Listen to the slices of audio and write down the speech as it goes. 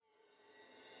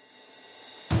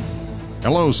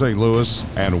Hello, St. Louis,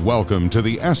 and welcome to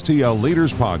the STL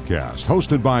Leaders Podcast,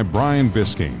 hosted by Brian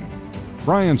Bisking.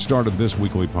 Brian started this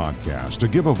weekly podcast to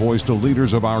give a voice to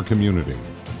leaders of our community,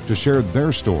 to share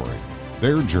their story,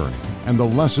 their journey, and the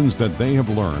lessons that they have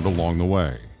learned along the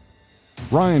way.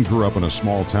 Brian grew up in a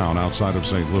small town outside of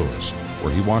St. Louis,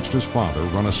 where he watched his father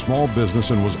run a small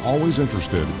business and was always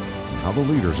interested in how the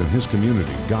leaders in his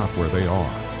community got where they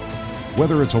are.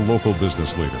 Whether it's a local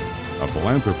business leader, a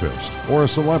philanthropist, or a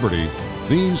celebrity,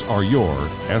 these are your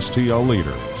STL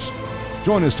leaders.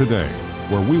 Join us today,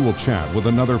 where we will chat with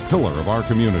another pillar of our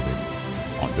community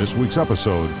on this week's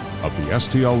episode of the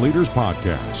STL Leaders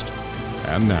Podcast.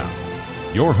 And now,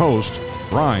 your host,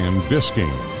 Brian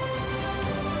Bisking.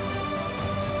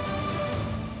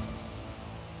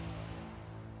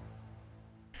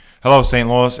 Hello, St.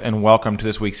 Louis, and welcome to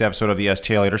this week's episode of the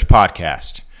STL Leaders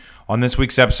Podcast. On this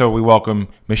week's episode, we welcome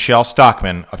Michell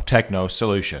Stockmann of TechKnow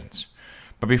Solutions.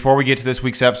 But before we get to this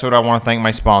week's episode, I want to thank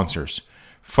my sponsors.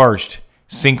 First,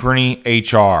 Synchrony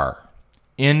HR,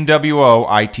 NWO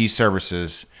IT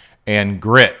Services, and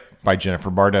Grit by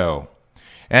Jennifer Bardot.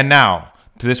 And now,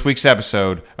 to this week's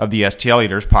episode of the STL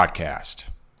Leaders Podcast.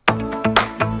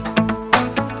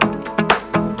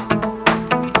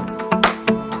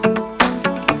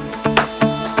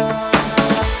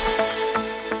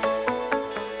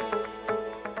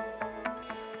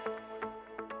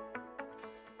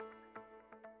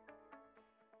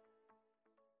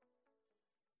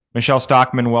 Michell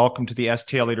Stockmann, welcome to the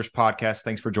STL Leaders Podcast.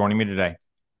 Thanks for joining me today.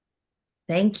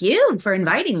 Thank you for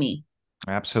inviting me.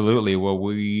 Absolutely.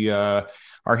 Well,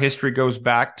 our history goes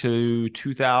back to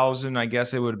 2000. I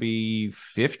guess it would be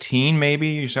 15,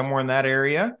 maybe somewhere in that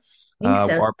area. I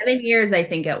think so. 7 years, I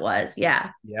think it was. Yeah.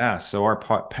 Yeah. So our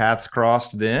paths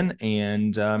crossed then,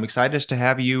 and I'm excited just to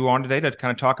have you on today to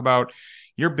kind of talk about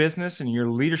your business and your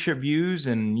leadership views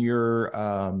and your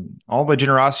all the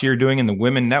generosity you're doing in the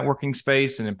women networking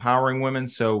space and empowering women.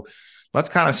 So let's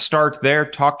kind of start there.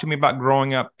 Talk to me about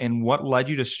growing up and what led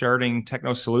you to starting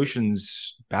TechKnow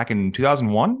Solutions back in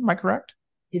 2001. Am I correct?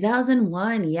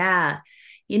 2001. Yeah.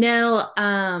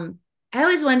 I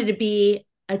always wanted to be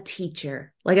a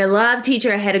teacher. Like, I love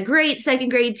teacher. I had a great second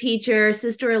grade teacher,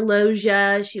 Sister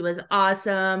Elosia. She was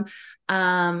awesome.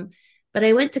 But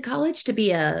I went to college to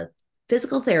be a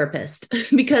physical therapist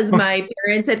because my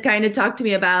parents had kind of talked to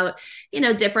me about,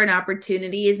 different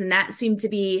opportunities. And that seemed to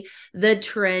be the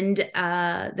trend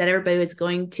that everybody was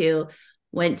going to.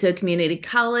 Went to a community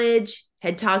college,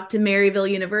 had talked to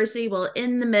Maryville University. Well,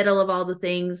 in the middle of all the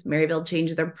things, Maryville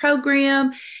changed their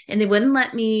program and they wouldn't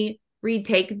let me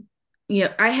retake.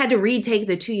 I had to retake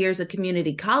the 2 years of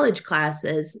community college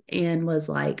classes and was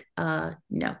like,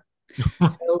 no.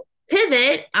 So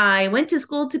pivot, I went to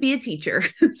school to be a teacher.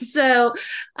 So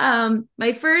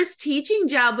my first teaching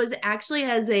job was actually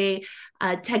as a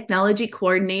technology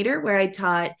coordinator, where I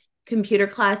taught computer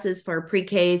classes for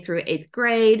pre-K through 8th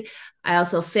grade. I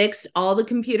also fixed all the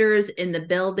computers in the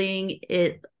building.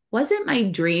 It wasn't my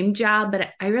dream job,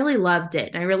 but I really loved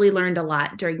it. And I really learned a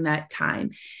lot during that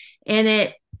time. And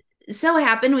it so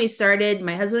happened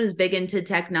my husband was big into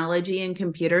technology and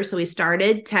computers. So we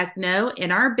started TechKnow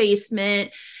in our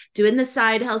basement, doing the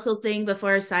side hustle thing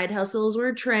before side hustles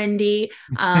were trendy.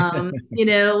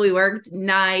 We worked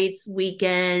nights,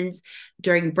 weekends,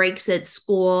 during breaks at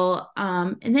school.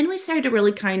 And then we started to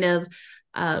really kind of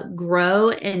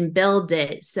grow and build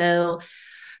it. So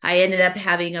I ended up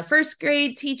having a first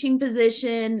grade teaching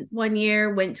position 1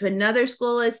 year, went to another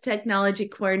school as technology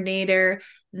coordinator,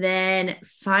 then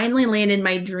finally landed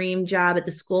my dream job at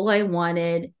the school I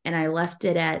wanted. And I left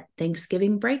it at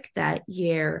Thanksgiving break that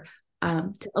year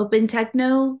to open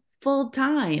TechKnow full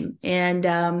time. And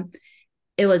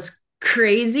it was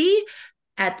crazy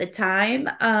at the time,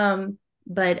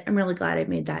 but I'm really glad I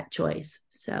made that choice.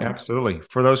 So absolutely.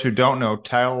 For those who don't know,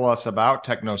 tell us about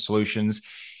TechKnow Solutions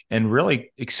and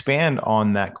really expand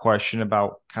on that question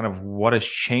about kind of what has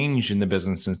changed in the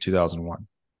business since 2001.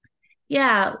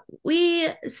 Yeah, we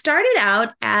started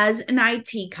out as an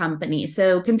IT company.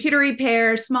 So computer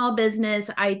repair, small business,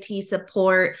 IT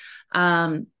support,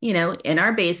 in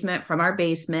our basement, from our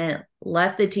basement,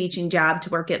 left the teaching job to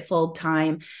work at full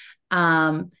time.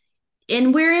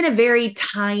 And we're in a very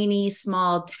tiny,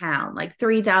 small town, like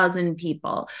 3,000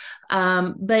 people.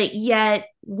 But yet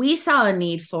we saw a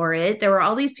need for it. There were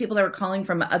all these people that were calling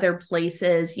from other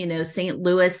places, St.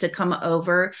 Louis, to come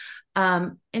over.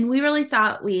 And we really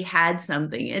thought we had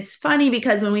something. It's funny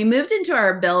because when we moved into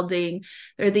our building,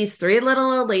 there were these three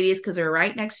little old ladies, because we were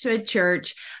right next to a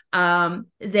church.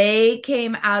 They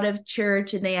came out of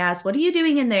church and they asked, "What are you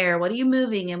doing in there? What are you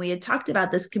moving?" And we had talked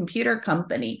about this computer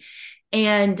company.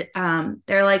 And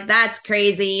they're like, that's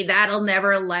crazy. That'll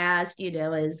never last,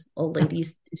 as old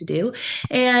ladies to do.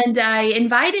 And I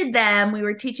invited them. We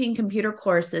were teaching computer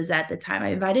courses at the time. I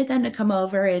invited them to come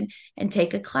over and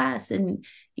take a class. And,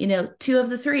 two of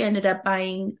the three ended up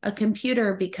buying a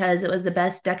computer because it was the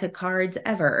best deck of cards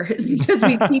ever. Because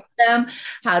we teach them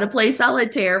how to play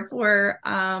solitaire for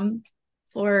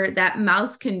that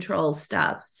mouse control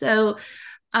stuff. So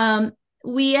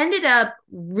we ended up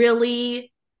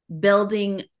really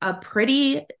building a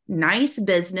pretty nice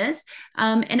business.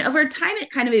 And over time,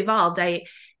 it kind of evolved.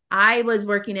 I was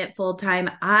working it full time.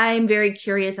 I'm very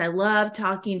curious. I love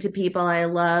talking to people. I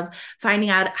love finding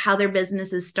out how their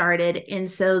businesses started.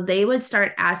 And so they would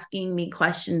start asking me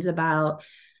questions about,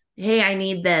 hey, I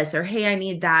need this, or hey, I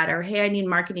need that, or hey, I need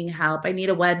marketing help. I need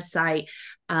a website.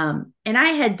 And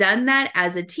I had done that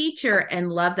as a teacher and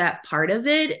loved that part of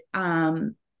it.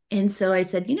 And so I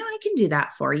said, I can do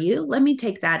that for you. Let me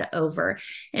take that over.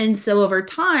 And so over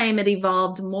time, it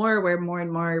evolved more where more and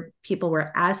more people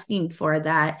were asking for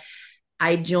that.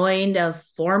 I joined a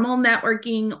formal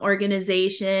networking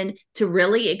organization to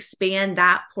really expand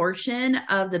that portion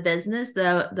of the business,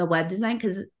 the web design,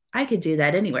 because I could do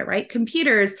that anywhere, right?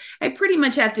 Computers, I pretty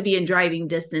much have to be in driving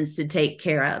distance to take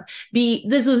care of.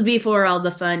 This was before all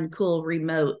the fun, cool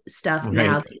remote stuff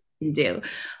now that you can do.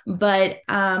 But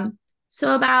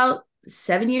so about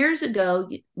 7 years ago,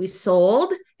 we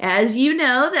sold, as you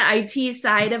know, the IT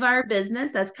side of our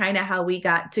business. That's kind of how we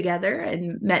got together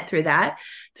and met through that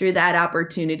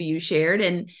opportunity you shared.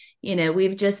 And,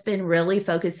 we've just been really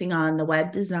focusing on the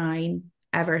web design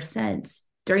ever since.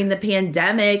 During the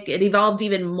pandemic, it evolved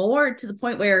even more to the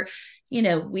point where,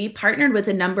 we partnered with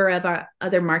a number of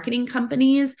other marketing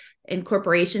companies and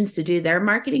corporations to do their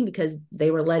marketing because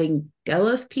they were letting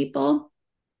go of people.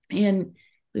 And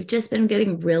we've just been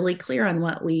getting really clear on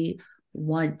what we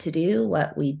want to do,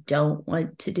 what we don't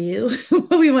want to do,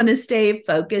 what we want to stay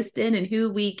focused in, and who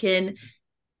we can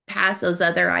pass those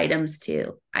other items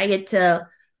to. I get to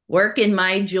work in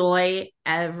my joy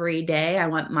every day. I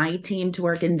want my team to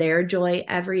work in their joy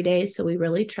every day. So we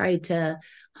really try to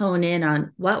hone in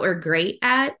on what we're great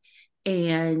at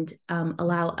and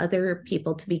allow other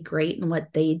people to be great in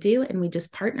what they do. And we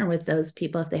just partner with those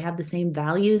people if they have the same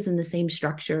values and the same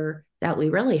structure that we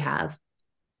really have.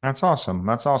 That's awesome.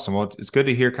 That's awesome. Well, it's good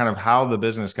to hear kind of how the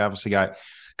business obviously got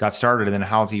started and then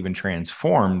how it's even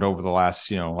transformed over the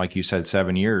last, like you said,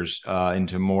 7 years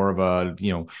into more of a,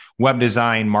 web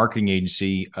design marketing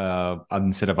agency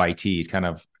instead of IT. It's kind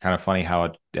of funny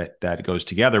how that goes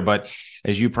together. But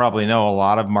as you probably know, a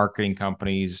lot of marketing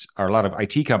companies or a lot of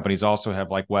IT companies also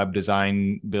have like web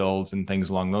design builds and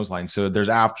things along those lines. So there's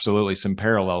absolutely some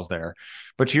parallels there.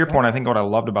 But to your point, I think what I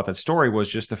loved about that story was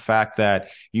just the fact that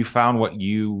you found what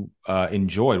you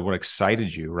enjoyed, what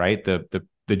excited you, right? The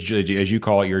as you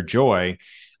call it, your joy,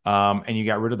 and you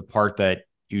got rid of the part that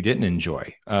you didn't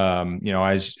enjoy.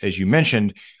 As you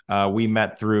mentioned, we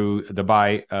met through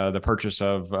the purchase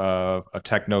of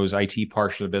TechKnow's IT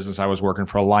portion of the business. I was working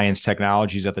for Alliance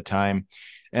Technologies at the time.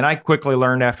 And I quickly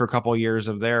learned after a couple of years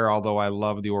of there, although I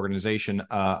love the organization,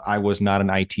 I was not an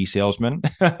IT salesman.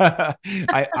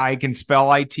 I can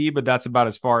spell IT, but that's about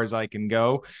as far as I can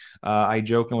go. I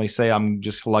jokingly say I'm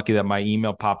just lucky that my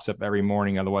email pops up every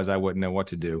morning. Otherwise, I wouldn't know what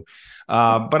to do.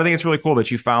 But I think it's really cool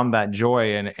that you found that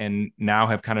joy and now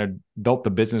have kind of built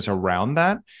the business around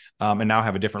that and now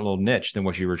have a different little niche than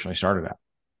what you originally started at.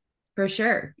 For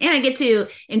sure. And I get to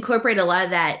incorporate a lot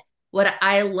of that what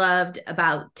I loved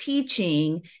about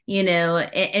teaching,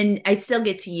 and I still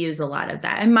get to use a lot of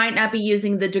that. I might not be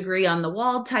using the degree on the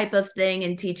wall type of thing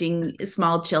and teaching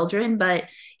small children, but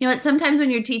sometimes when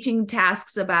you're teaching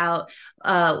tasks about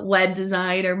web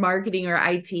design or marketing or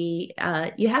IT,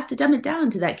 you have to dumb it down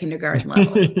to that kindergarten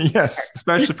level. Yes,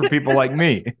 especially for people like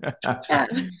me.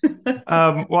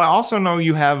 Well, I also know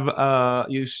you have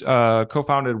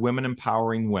co-founded Women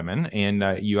Empowering Women,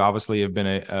 and you obviously have been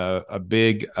a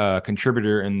big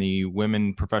contributor in the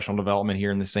women professional development here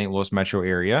in the St. Louis metro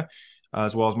area,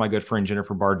 as well as my good friend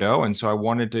Jennifer Bardot. And so I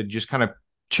wanted to just kind of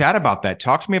chat about that.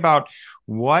 Talk to me about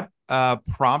what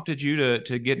prompted you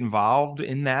to get involved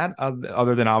in that,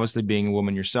 other than obviously being a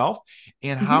woman yourself,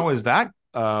 and how is that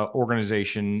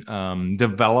organization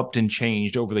developed and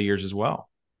changed over the years as well?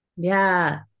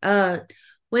 Yeah.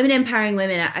 Women Empowering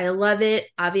Women. I love it,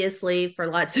 obviously, for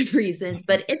lots of reasons,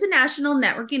 but it's a national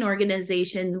networking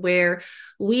organization where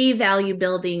we value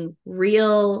building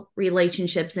real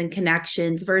relationships and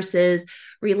connections versus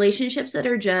relationships that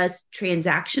are just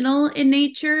transactional in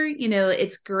nature.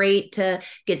 It's great to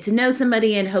get to know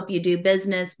somebody and hope you do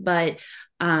business, but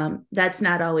That's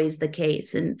not always the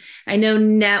case. And I know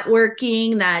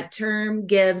networking, that term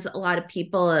gives a lot of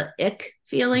people a ick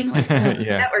feeling, like, oh,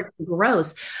 Yeah. networking,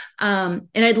 gross. And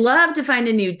I'd love to find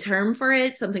a new term for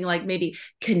it, something like maybe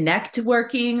connect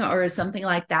working or something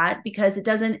like that, because it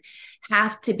doesn't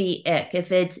have to be ick.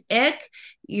 If it's ick,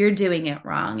 you're doing it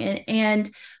wrong. And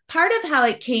part of how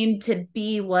it came to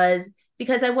be was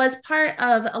because I was part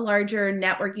of a larger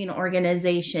networking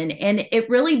organization, and it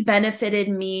really benefited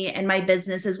me and my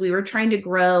business as we were trying to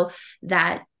grow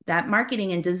that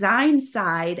marketing and design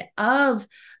side of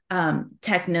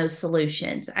TechKnow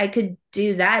solutions. I could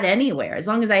do that anywhere as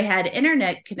long as I had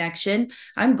internet connection.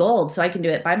 I'm gold, so I can do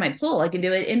it by my pool. I can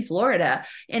do it in Florida,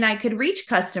 and I could reach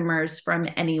customers from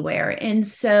anywhere. And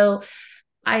so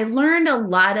I learned a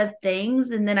lot of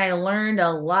things, and then I learned a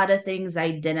lot of things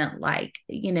I didn't like.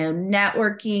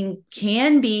 Networking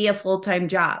can be a full-time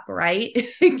job, right?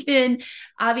 It can,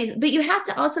 obviously, but you have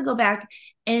to also go back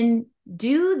and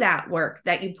do that work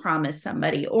that you promised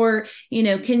somebody, or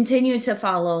continue to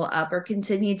follow up or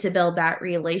continue to build that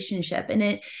relationship.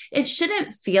 And it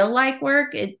shouldn't feel like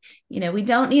work. We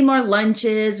don't need more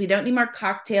lunches, we don't need more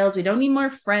cocktails, we don't need more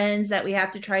friends that we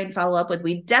have to try and follow up with.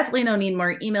 We definitely don't need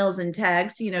more emails and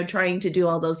texts, trying to do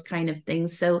all those kind of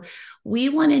things. So we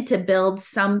wanted to build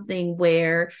something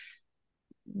where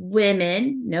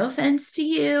women, no offense to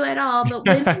you at all, but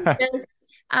women just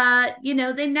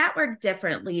they network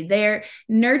differently. They're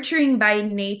nurturing by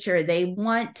nature. They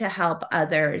want to help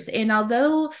others. And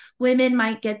although women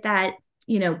might get that,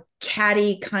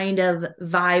 catty kind of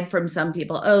vibe from some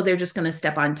people, oh, they're just going to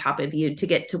step on top of you to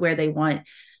get to where they want.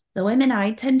 The women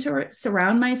I tend to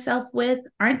surround myself with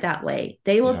aren't that way.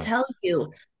 They will tell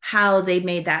you how they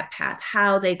made that path,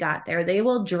 how they got there. They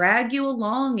will drag you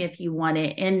along if you want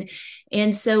it.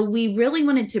 And so we really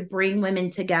wanted to bring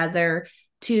women together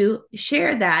to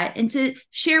share that and to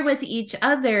share with each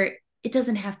other. It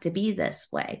doesn't have to be this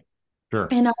way. Sure.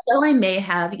 And although I may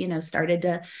have, started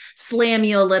to slam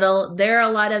you a little, there are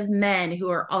a lot of men who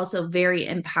are also very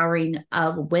empowering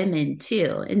of women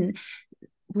too. And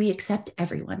we accept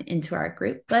everyone into our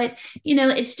group. But,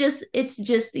 it's just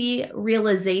the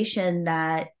realization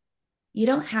that you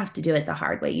don't have to do it the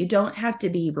hard way. You don't have to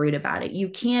be rude about it. You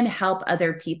can help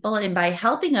other people. And by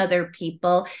helping other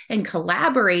people and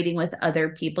collaborating with other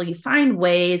people, you find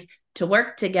ways to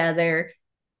work together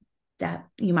that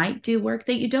you might do work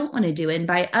that you don't want to do. And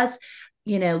by us,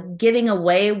 giving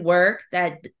away work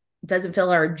that doesn't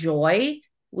fill our joy,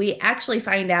 we actually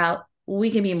find out we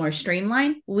can be more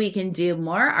streamlined. We can do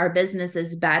more. Our business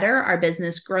is better. Our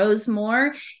business grows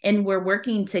more, and we're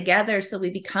working together. So we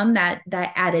become that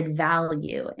added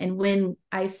value. And when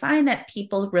I find that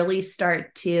people really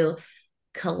start to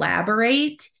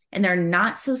collaborate and they're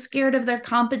not so scared of their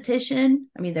competition,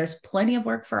 I mean, there's plenty of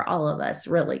work for all of us,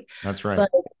 really. That's right. But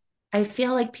I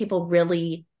feel like people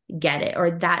really get it,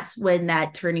 or that's when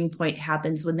that turning point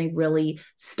happens, when they really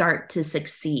start to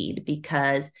succeed,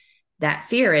 because that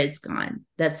fear is gone.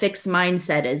 The fixed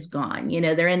mindset is gone.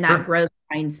 They're in that growth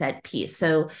mindset piece.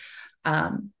 So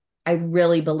I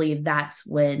really believe that's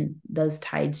when those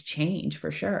tides change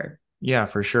for sure. Yeah,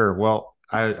 for sure. Well,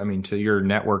 I mean, to your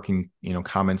networking,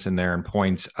 comments in there and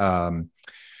points,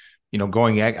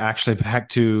 going actually back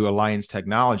to Alliance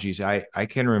Technologies, I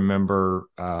can remember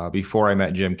before I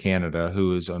met Jim Canada,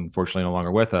 who is unfortunately no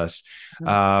longer with us.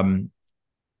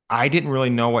 I didn't really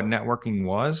know what networking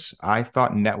was. I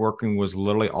thought networking was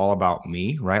literally all about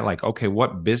me, right? Like, okay,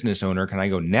 what business owner can I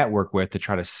go network with to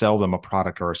try to sell them a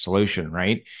product or a solution,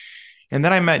 right? And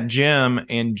then I met Jim,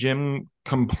 and Jim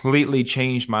completely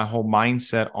changed my whole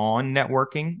mindset on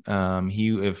networking.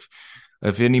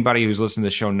 If anybody who's listening to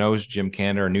the show knows Jim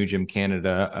Canada or knew Jim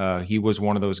Canada, he was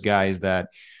one of those guys that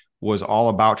was all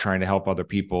about trying to help other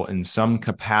people in some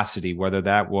capacity, whether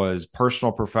that was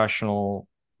personal, professional,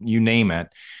 you name it.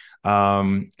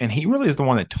 And he really is the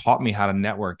one that taught me how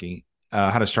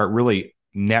to start really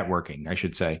networking, I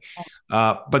should say.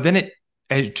 But then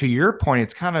to your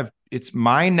point, it's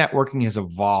my networking has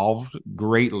evolved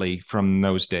greatly from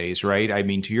those days, right? I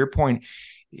mean, to your point,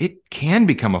 it can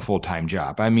become a full-time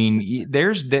job. I mean, there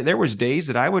was days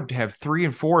that I would have 3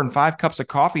 and 4 and 5 cups of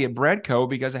coffee at Breadco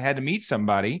because I had to meet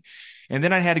somebody. And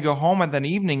then I had to go home at that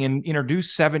evening and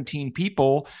introduce 17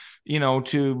 people,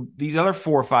 to these other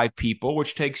 4 or 5 people,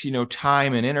 which takes,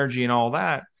 time and energy and all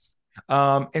that.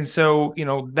 And so,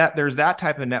 that there's that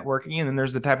type of networking. And then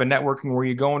there's the type of networking where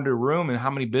you go into a room and how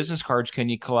many business cards can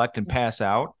you collect and pass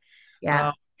out?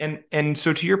 Yeah. And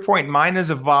so to your point, mine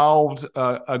has evolved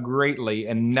greatly.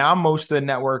 And now most of the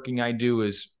networking I do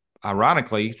is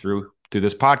ironically through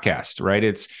this podcast, right?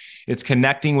 It's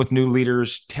connecting with new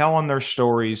leaders, telling their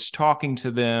stories, talking to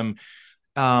them,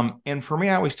 And for me,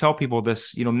 I always tell people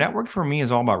this, network for me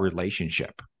is all about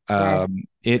relationship. Yes.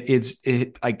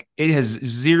 It has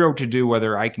zero to do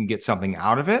whether I can get something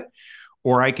out of it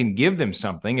or I can give them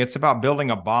something. It's about building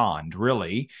a bond,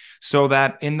 really, so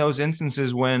that in those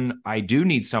instances when I do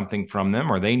need something from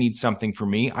them or they need something from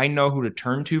me, I know who to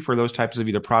turn to for those types of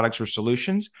either products or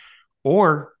solutions,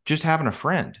 or just having a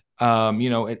friend.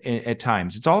 At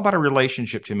times it's all about a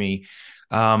relationship to me.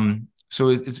 So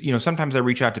it's, sometimes I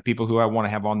reach out to people who I want to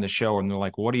have on the show and they're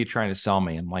like, well, what are you trying to sell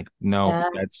me? I'm like, no,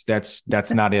 Yeah.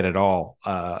 that's not it at all.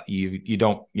 You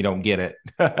don't get it.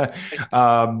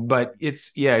 But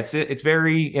it's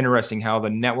very interesting how the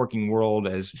networking world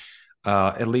is,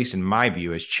 at least in my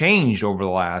view, has changed over the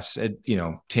last,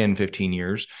 10, 15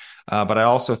 years. But I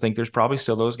also think there's probably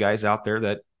still those guys out there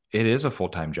that it is a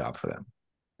full-time job for them.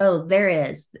 Oh, there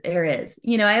is. There is.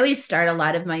 I always start a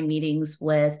lot of my meetings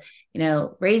with,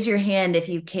 raise your hand if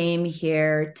you came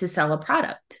here to sell a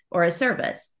product or a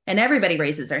service. And everybody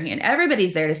raises their hand.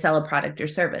 Everybody's there to sell a product or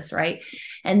service, right?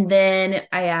 And then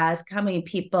I ask how many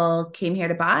people came here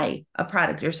to buy a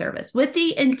product or service with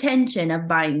the intention of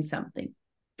buying something.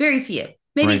 Very few.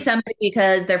 Maybe Right. somebody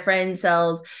because their friend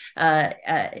sells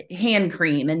hand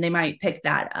cream and they might pick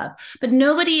that up. But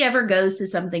nobody ever goes to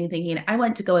something thinking, I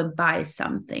want to go and buy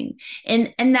something.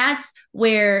 And that's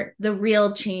where the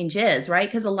real change is, right?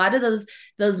 Because a lot of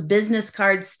those business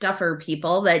card stuffer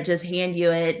people that just hand you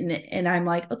it and I'm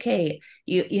like, okay,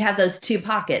 you have those two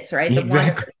pockets, right? The one of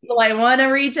Exactly. people I want to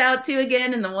reach out to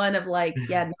again, and the one of like,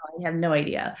 yeah, no, I have no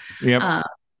idea. Yep. Uh,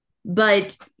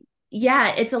 but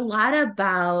yeah, it's a lot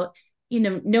about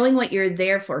knowing what you're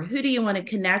there for. Who do you want to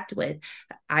connect with?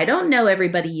 I don't know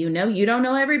everybody you don't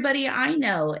know everybody I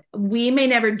know. We may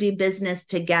never do business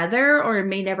together or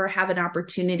may never have an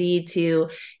opportunity to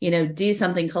do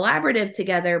something collaborative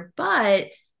together, but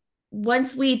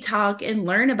once we talk and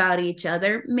learn about each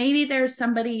other, maybe there's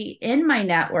somebody in my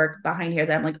network behind here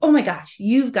that I'm like, oh my gosh,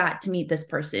 you've got to meet this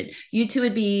person. You two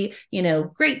would be,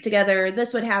 great together.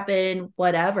 This would happen,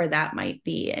 whatever that might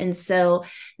be. And so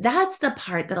that's the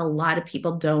part that a lot of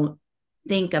people don't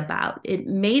think about. It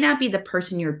may not be the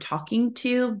person you're talking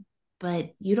to, but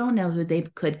you don't know who they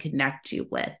could connect you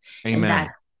with. And Amen.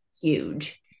 that's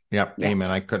huge. Yep. Yeah.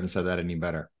 Amen. I couldn't say that any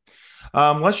better.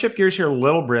 Let's shift gears here a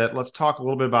little bit. Let's talk a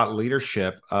little bit about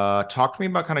leadership. Talk to me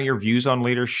about kind of your views on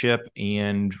leadership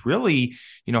and really,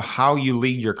 how you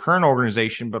lead your current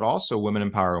organization, but also Women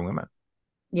Empower Women.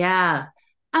 Yeah.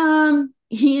 Most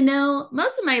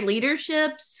of my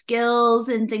leadership skills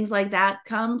and things like that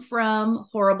come from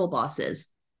horrible bosses.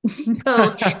 So,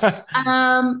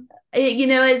 um,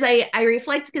 as I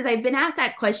reflect, because I've been asked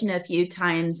that question a few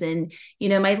times, and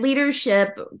my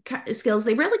leadership skills,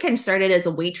 they really kind of started as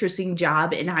a waitressing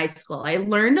job in high school. I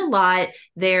learned a lot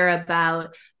there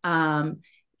about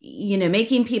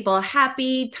making people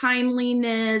happy,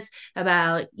 timeliness,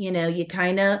 about, you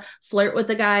kind of flirt with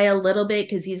the guy a little bit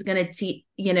because he's going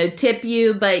to, tip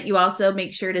you, but you also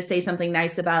make sure to say something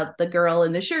nice about the girl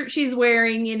in the shirt she's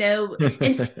wearing, and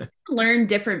so you learn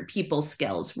different people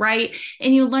skills, right?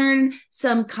 And you learn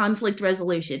some conflict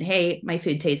resolution. Hey, my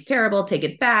food tastes terrible, take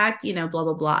it back, blah,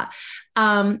 blah, blah.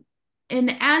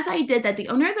 And as I did that, the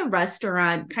owner of the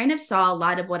restaurant kind of saw a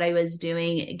lot of what I was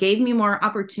doing, gave me more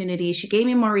opportunity. She gave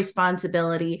me more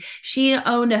responsibility. She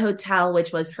owned a hotel,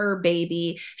 which was her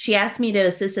baby. She asked me to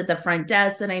assist at the front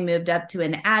desk. Then I moved up to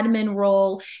an admin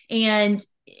role. And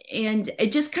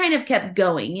it just kind of kept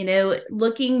going,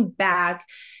 looking back,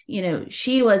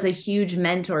 she was a huge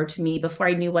mentor to me before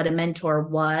I knew what a mentor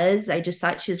was. I just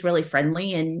thought she was really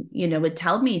friendly and, would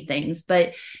tell me things,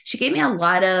 but she gave me a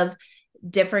lot of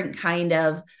different kind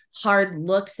of hard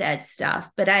looks at stuff.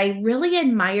 But I really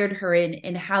admired her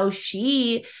in how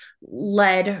she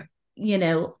led,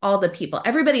 all the people.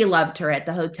 Everybody loved her at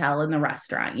the hotel and the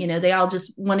restaurant. They all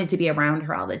just wanted to be around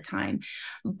her all the time.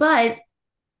 But,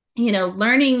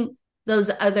 learning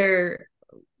those other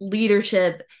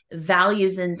leadership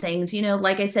values and things,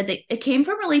 like I said, it came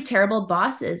from really terrible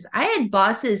bosses. I had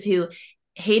bosses who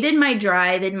hated my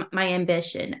drive and my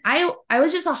ambition. I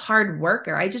was just a hard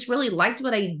worker. I just really liked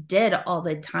what I did all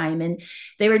the time, and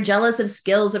they were jealous of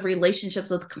skills of relationships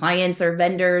with clients or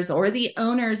vendors or the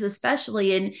owners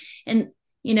especially. And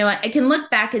I can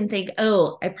look back and think,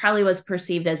 oh, I probably was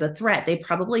perceived as a threat. They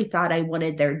probably thought I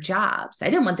wanted their jobs. I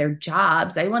didn't want their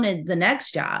jobs. I wanted the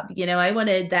next job. I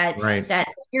wanted Right. that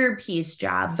earpiece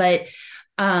job. But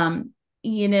I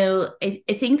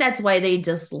think that's why they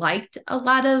disliked a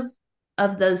lot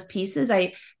of those pieces.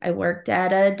 I worked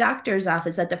at a doctor's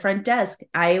office at the front desk.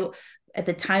 I at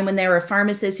the time when there were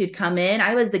pharmacists who'd come in,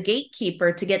 I was the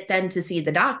gatekeeper to get them to see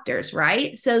the doctors,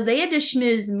 right? So they had to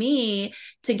schmooze me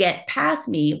to get past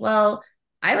me. Well,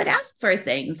 I would ask for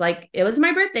things like it was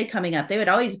my birthday coming up. They would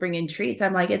always bring in treats.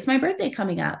 I'm like, it's my birthday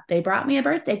coming up. They brought me a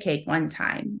birthday cake one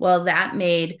time. Well, that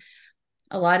made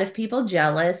a lot of people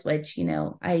jealous, which,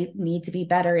 I need to be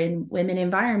better in women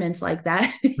environments like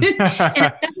that. And I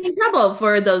got in trouble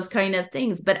for those kind of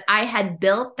things. But I had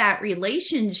built that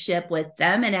relationship with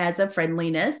them. And as a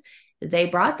friendliness, they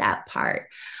brought that part.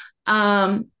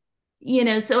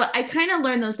 So I kind of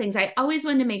learned those things. I always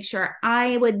wanted to make sure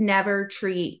I would never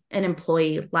treat an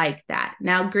employee like that.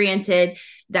 Now, granted,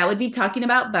 that would be talking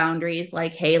about boundaries,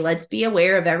 like, hey, let's be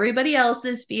aware of everybody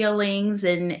else's feelings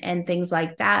and things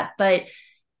like that. But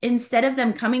instead of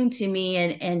them coming to me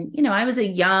and I was a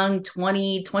young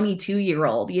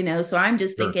 22-year-old, so I'm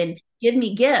just thinking, give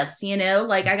me gifts,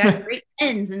 like I got great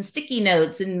pens and sticky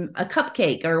notes and a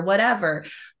cupcake or whatever.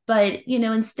 But,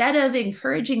 instead of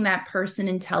encouraging that person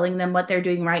and telling them what they're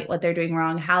doing right, what they're doing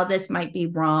wrong, how this might be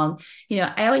wrong,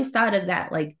 I always thought of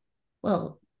that like,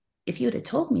 well, if you would have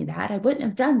told me that, I wouldn't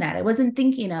have done that. I wasn't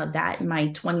thinking of that in my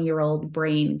 20-year-old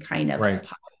brain kind of. Right.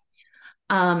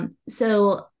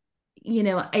 So,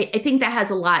 I think that has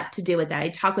a lot to do with that. I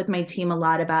talk with my team a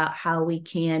lot about how we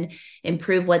can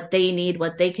improve what they need,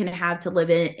 what they can have to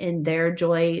live in their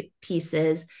joy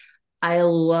pieces. I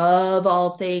love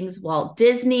all things Walt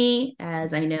Disney,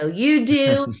 as I know you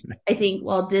do. I think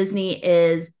Walt Disney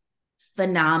is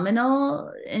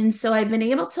phenomenal. And so I've been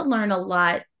able to learn a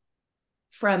lot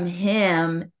from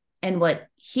him and what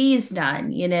he's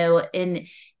done,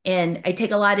 and I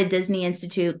take a lot of Disney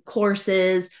Institute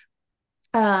courses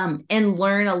and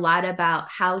learn a lot about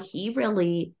how he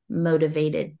really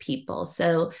motivated people.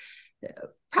 So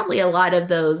probably a lot of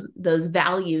those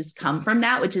values come from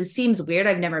that, which seems weird.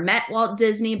 I've never met Walt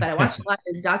Disney, but I watched a lot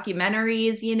of his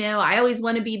documentaries. I always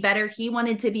want to be better. He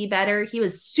wanted to be better. He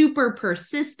was super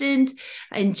persistent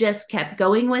and just kept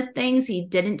going with things. He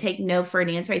didn't take no for an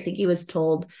answer. I think he was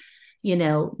told,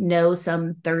 no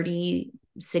some 30,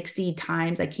 60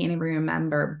 times. I can't even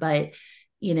remember, but,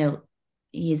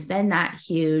 he's been that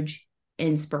huge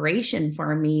inspiration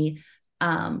for me.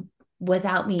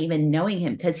 Without me even knowing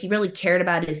him, because he really cared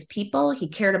about his people. He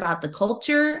cared about the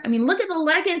culture. I mean, look at the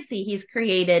legacy he's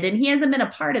created, and he hasn't been a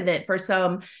part of it for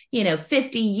some,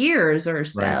 50 years or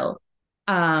so.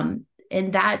 Right.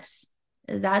 And that's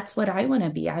what I want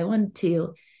to be. I want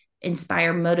to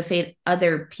inspire, motivate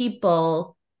other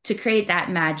people to create that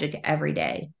magic every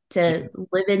day, to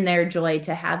live in their joy,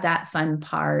 to have that fun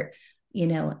part,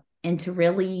 and to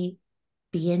really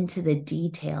be into the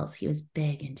details. He was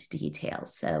big into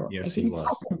details. So yes, I think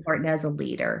that's important as a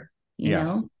leader, you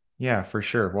know? Yeah, for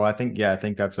sure. Well, I think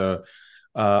that's a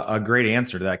great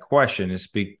answer to that question is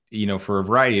for a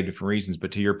variety of different reasons.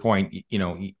 But to your point,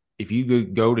 if you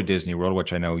go to Disney World,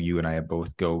 which I know you and I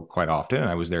both go quite often, and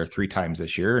I was there 3 times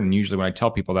this year. And usually when I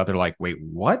tell people that, they're like, wait,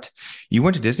 what? You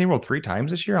went to Disney World 3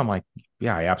 times this year? I'm like,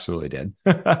 yeah, I absolutely did.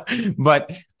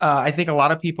 But I think a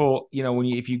lot of people,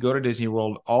 if you go to Disney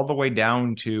World, all the way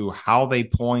down to how they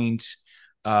point,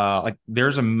 like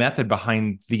there's a method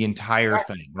behind the entire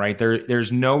thing, right?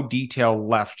 There's no detail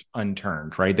left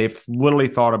unturned, right? They've literally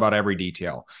thought about every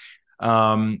detail.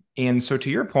 And so to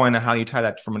your point on how you tie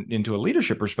that into a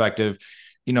leadership perspective,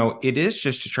 it is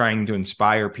just trying to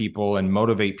inspire people and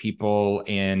motivate people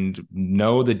and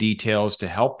know the details to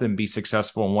help them be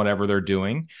successful in whatever they're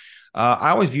doing. I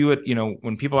always view it,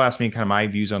 when people ask me kind of my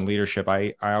views on leadership,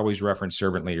 I always reference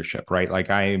servant leadership, right? Like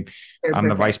I'm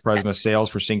the vice president of sales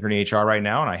for Synchrony HR right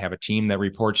now, and I have a team that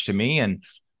reports to me. And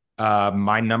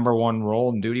my number one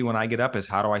role and duty when I get up is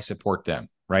how do I support them?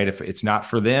 Right. If it's not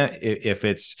for them, if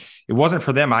it wasn't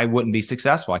for them, I wouldn't be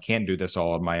successful. I can't do this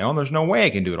all on my own. There's no way I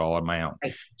can do it all on my own.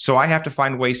 Right. So I have to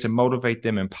find ways to motivate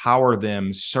them, empower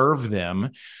them, serve them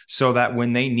so that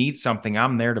when they need something,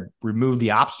 I'm there to remove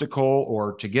the obstacle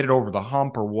or to get it over the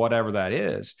hump or whatever that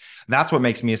is. That's what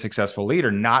makes me a successful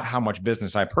leader, not how much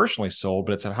business I personally sold,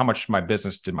 but it's how much my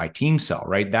business did my team sell.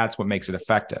 Right. That's what makes it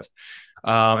effective.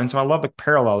 And so I love the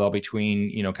parallel between,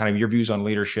 kind of your views on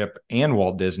leadership and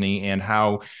Walt Disney and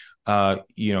how,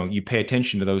 you pay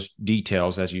attention to those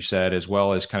details, as you said, as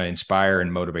well as kind of inspire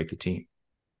and motivate the team.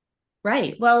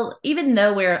 Right. Well, even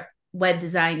though we're a web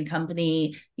design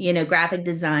company, graphic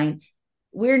design,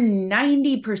 we're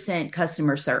 90%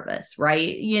 customer service,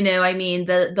 right? I mean,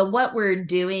 the what we're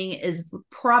doing is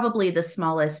probably the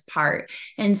smallest part.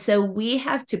 And so we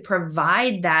have to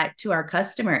provide that to our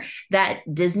customer, that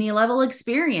Disney level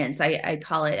experience, I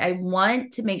call it. I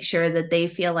want to make sure that they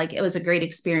feel like it was a great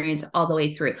experience all the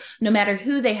way through, no matter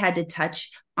who they had to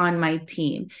touch on my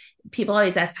team. People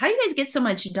always ask, how do you guys get so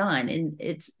much done? And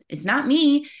it's not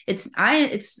me, it's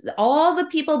all the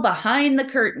people behind the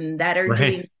curtain that are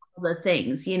doing Right. the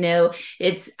things.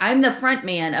 I'm the front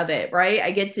man of it, right?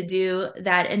 I get to do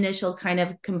that initial kind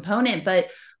of component, but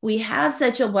we have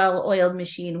such a well-oiled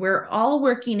machine. We're all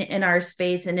working in our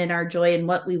space and in our joy and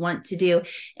what we want to do.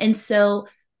 And so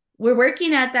we're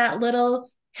working at that little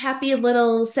happy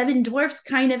little seven dwarfs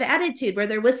kind of attitude where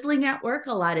they're whistling at work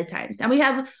a lot of times. Now we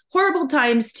have horrible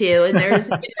times too, and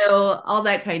there's all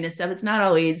that kind of stuff. It's not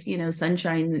always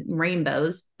sunshine and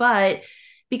rainbows, but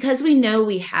because we know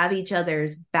we have each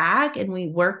other's back and we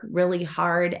work really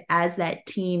hard as that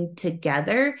team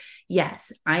together.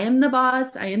 Yes, I am the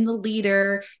boss, I am the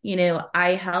leader,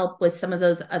 I help with some of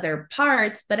those other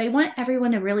parts, but I want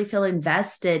everyone to really feel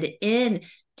invested in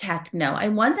TechKnow. I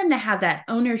want them to have that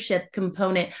ownership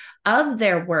component of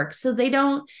their work. So they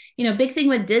don't, big thing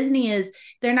with Disney is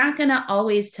they're not going to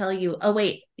always tell you, oh,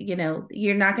 wait,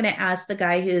 you're not going to ask the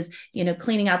guy who's,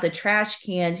 cleaning out the trash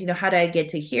cans, how do I get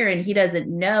to here? And he doesn't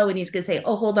know. And he's going to say,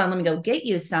 oh, hold on, let me go get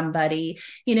you somebody.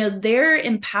 They're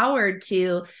empowered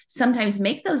to sometimes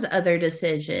make those other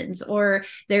decisions, or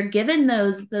they're given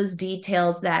those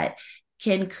details that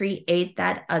can create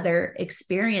that other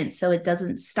experience so it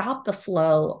doesn't stop the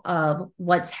flow of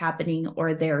what's happening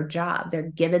or their job. They're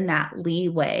given that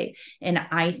leeway. And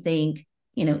I think,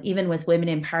 even with Women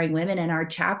Empowering Women and our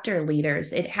chapter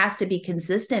leaders, it has to be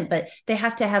consistent, but they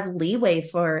have to have leeway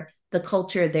for the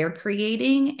culture they're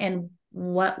creating and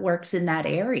what works in that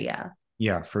area.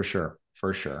 Yeah, for sure.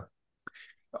 For sure.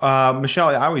 Michelle,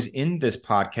 I always end this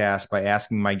podcast by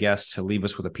asking my guests to leave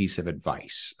us with a piece of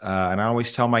advice. And I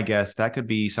always tell my guests that could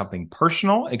be something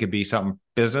personal, it could be something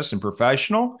business and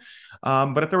professional.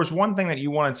 But if there was one thing that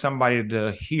you wanted somebody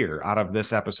to hear out of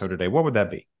this episode today, what would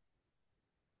that be?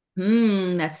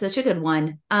 That's such a good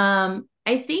one. I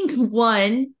think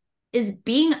one is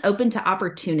being open to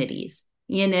opportunities,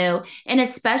 and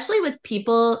especially with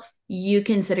people you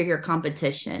consider your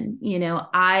competition.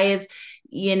 I've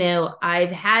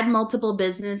had multiple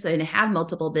businesses and have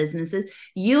multiple businesses.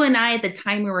 You and I, at the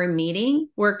time we were meeting,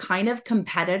 were kind of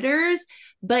competitors,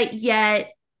 but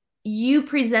yet you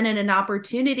presented an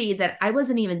opportunity that I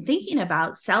wasn't even thinking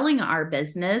about, selling our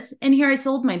business. And here I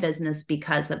sold my business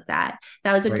because of that.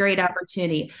 That was a great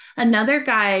opportunity. Another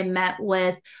guy I met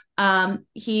with,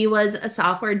 he was a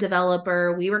software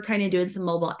developer. We were kind of doing some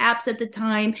mobile apps at the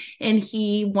time, and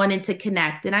he wanted to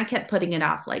connect. And I kept putting it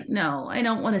off, like, no, I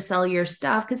don't want to sell your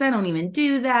stuff because I don't even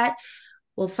do that.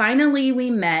 Well, finally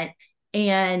we met.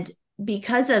 And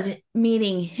because of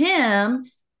meeting him,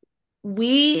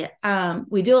 we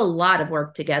do a lot of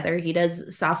work together. He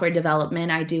does software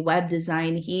development, I do web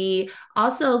design. He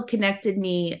also connected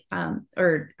me,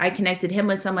 or I connected him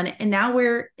with someone, and now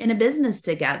we're in a business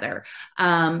together,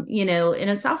 in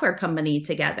a software company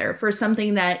together for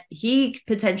something that he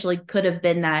potentially could have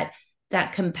been that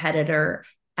competitor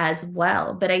as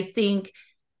well. But I think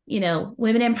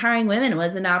Women Empowering Women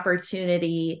was an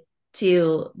opportunity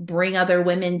to bring other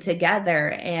women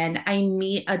together. And I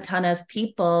meet a ton of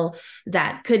people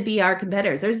that could be our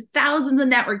competitors. There's thousands of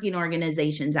networking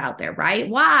organizations out there, right?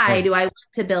 Why do I want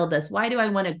to build this? Why do I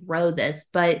want to grow this?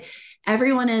 But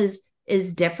everyone is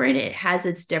different. It has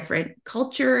its different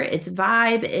culture, its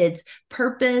vibe, its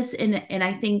purpose. And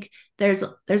I think there's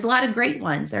a lot of great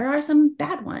ones. There are some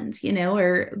bad ones,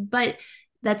 but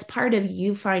that's part of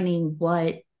you finding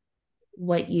what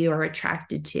you are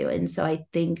attracted to. And so I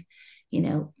think,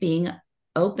 being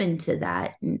open to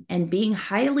that and being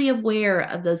highly aware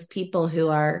of those people who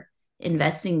are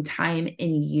investing time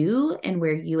in you and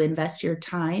where you invest your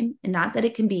time, and not that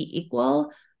it can be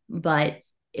equal, but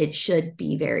it should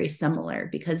be very similar,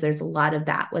 because there's a lot of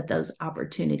that with those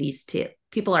opportunities too.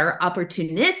 People are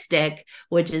opportunistic,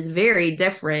 which is very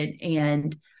different.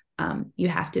 And you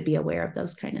have to be aware of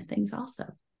those kind of things also.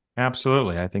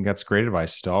 Absolutely. I think that's great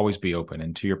advice, to always be open.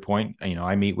 And to your point,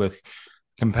 I meet with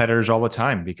competitors all the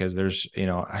time, because there's,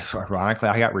 ironically,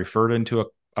 I got referred into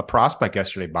a prospect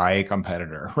yesterday by a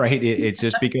competitor, right? It's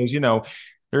just because,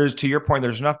 there's, to your point,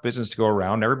 there's enough business to go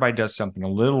around. Everybody does something a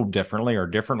little differently or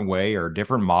a different way or a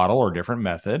different model or different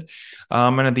method.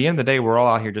 And at the end of the day, we're all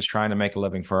out here just trying to make a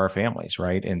living for our families,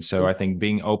 right? And so I think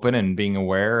being open and being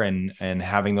aware and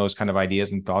having those kind of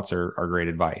ideas and thoughts are great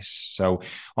advice. So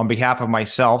on behalf of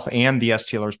myself and the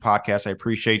STLers podcast, I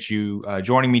appreciate you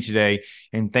joining me today.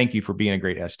 And thank you for being a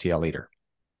great STL leader.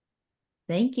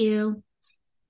 Thank you.